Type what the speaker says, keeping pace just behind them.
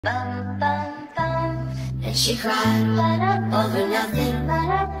And she cried over nothing.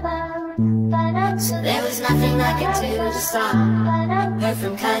 So there was nothing I could do to stop her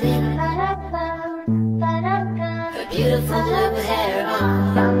from cutting her beautiful blue hair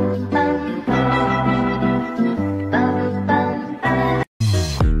off.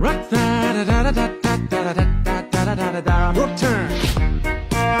 Your turn.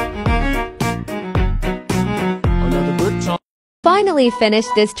 Another good song. Finally finished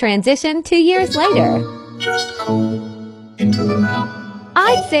this transition 2 years later. Into the mountain.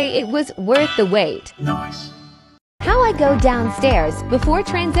 I'd say it was worth the wait. Nice. How I go downstairs before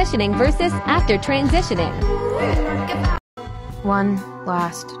transitioning versus after transitioning. One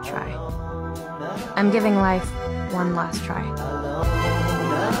last try. I'm giving life one last try.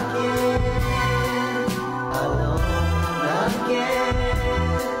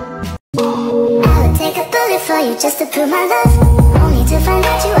 I would take a bullet for you just to prove my love. Only to find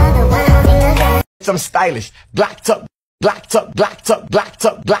out you are the one holding the gun. I'm stylish. Blacked up, blacked up, blacked up, blacked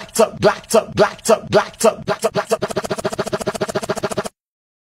up, blacked up, blacked up, blacked up, blacked up, blacked up, blacked up.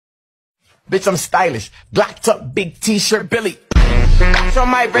 Bitch, I'm stylish. Blacked up, big t-shirt, Billy. That's on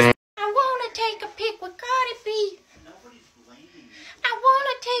my wrist. I wanna take a pic with Cardi B. I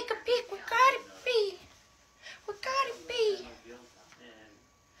wanna take a pic with Cardi B. With Cardi B.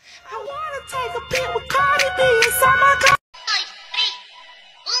 I wanna take a pic with Cardi B inside my car.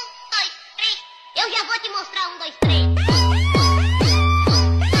 Eu já vou te mostrar 1, 2, 3.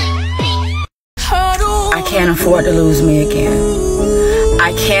 I can't afford to lose me again.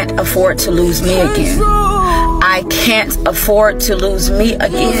 I can't afford to lose me again. I can't afford to lose me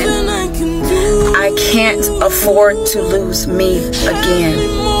again. I can't afford to lose me again.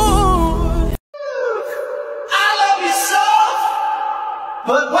 I love you so,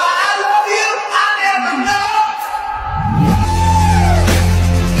 but why I love you, I never know.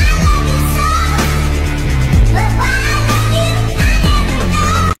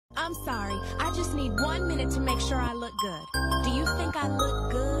 I'm sorry, I just need 1 minute to make sure I look good. Do you think I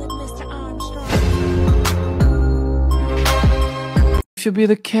look good, Mr. Armstrong? If you be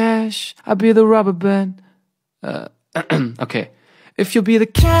the cash, I'll be the rubber band. Okay. If you be the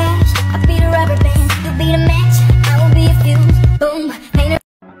cash, I'll be the rubber band, you'll be the match, I will be a fuse. Boom, paint a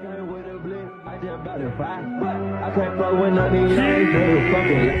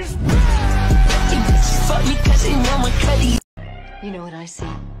You know what I see?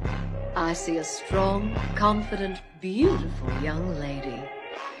 I see a strong, confident, beautiful young lady.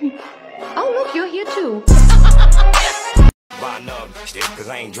 Oh, look, you're here too. Cause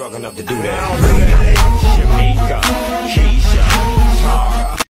I ain't drunk enough to do that. Shamika, Keisha,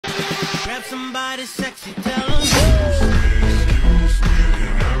 Tara. Grab somebody sexy, tell them.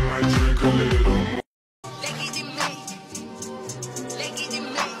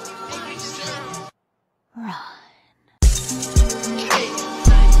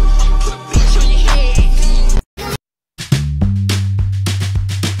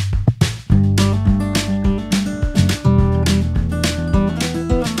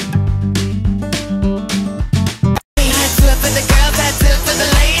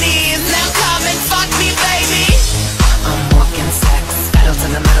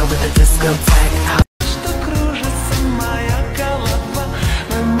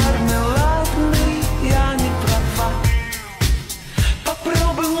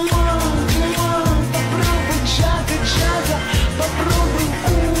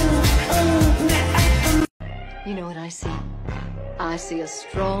 You know what I see? I see a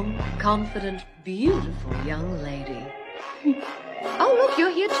strong, confident, beautiful young lady. Oh, look, you're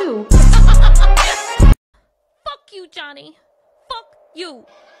here too. Fuck you, Johnny. Fuck you.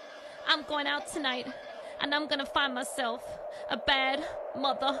 I'm going out tonight, and I'm gonna find myself a bad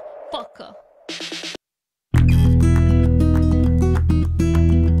motherfucker.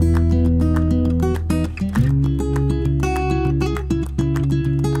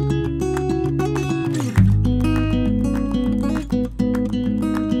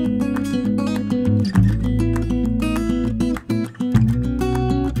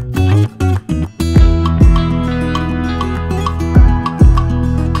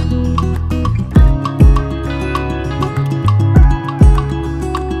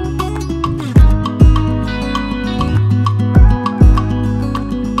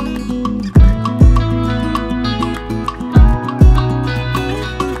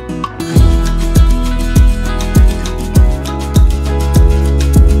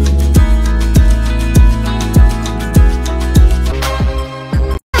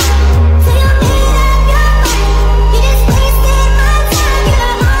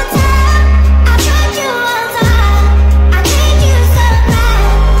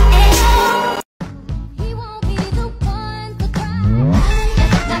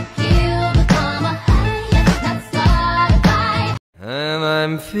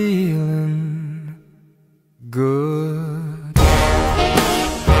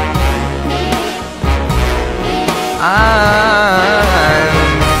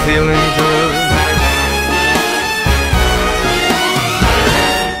 I'm feeling good.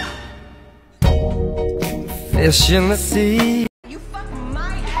 Fish in the sea. You fucking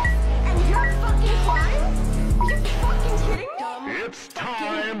my ass and you're fucking crying? Are you fucking kidding me? It's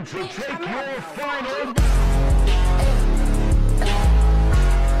time to take your final.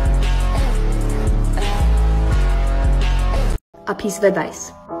 A piece of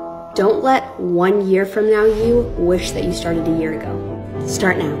advice. Don't let 1 year from now you wish that you started a year ago.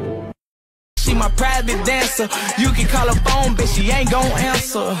 Start now. She my private dancer. You can call her phone, but she ain't gon'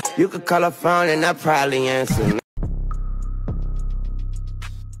 answer. You can call her phone and I probably answer.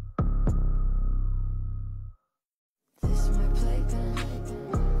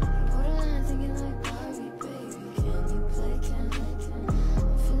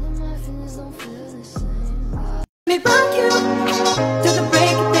 Me rock you to the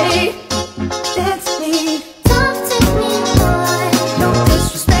break of day. That's me. Talk to me, boy. No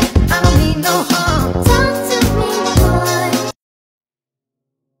disrespect, I don't mean no harm. Talk to me, boy.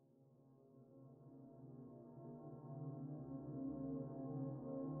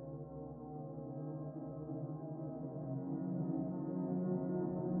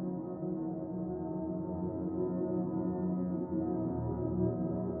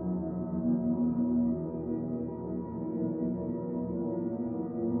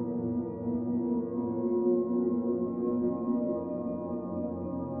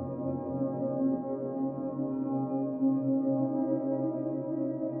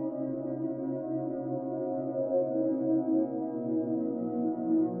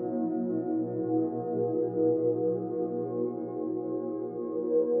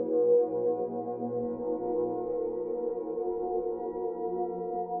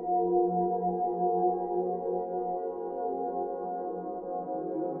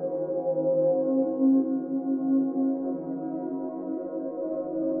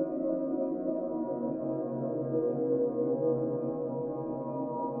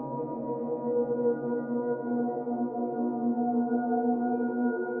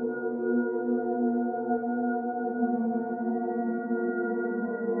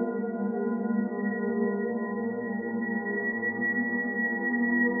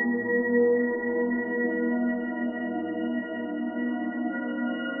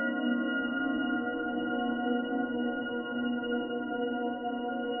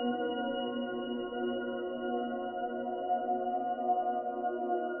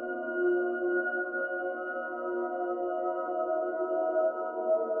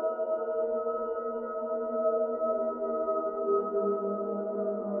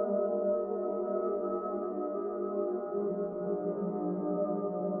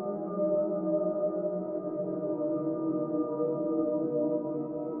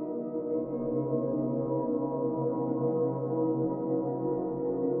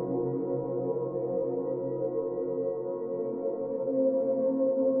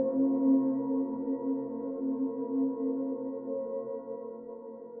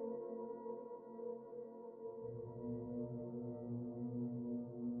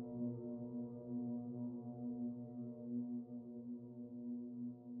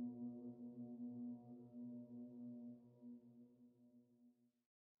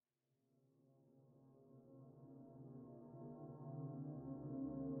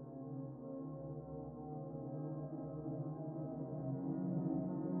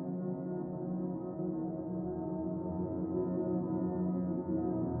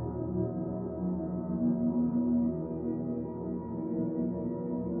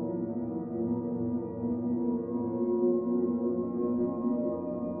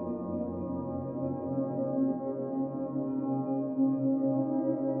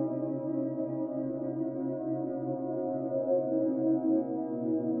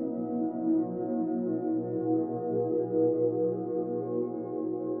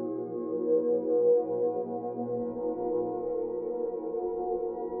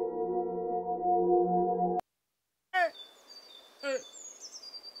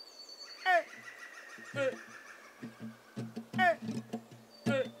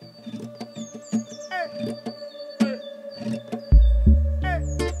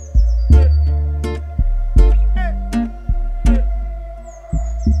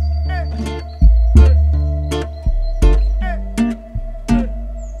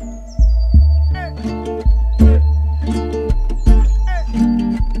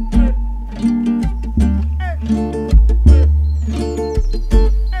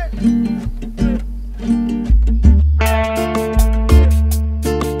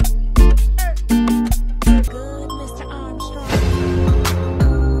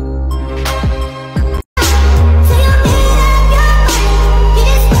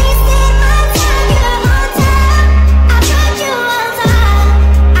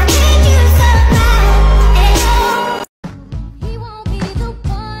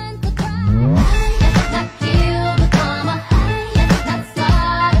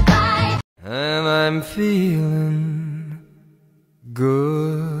 feeling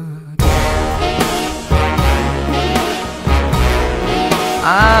good.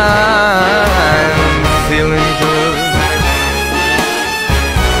 I'm feeling good.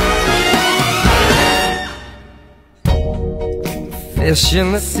 Fish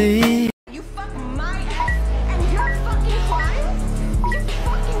in the sea. You fuck my ass and you're fucking crying? You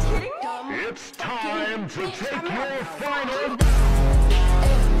fucking kidding me? It's time to take your final.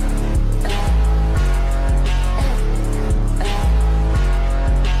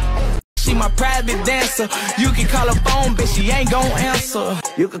 She my private dancer. You can call her phone, but she ain't gon' answer.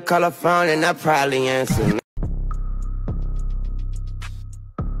 You could call her phone and I probably answer.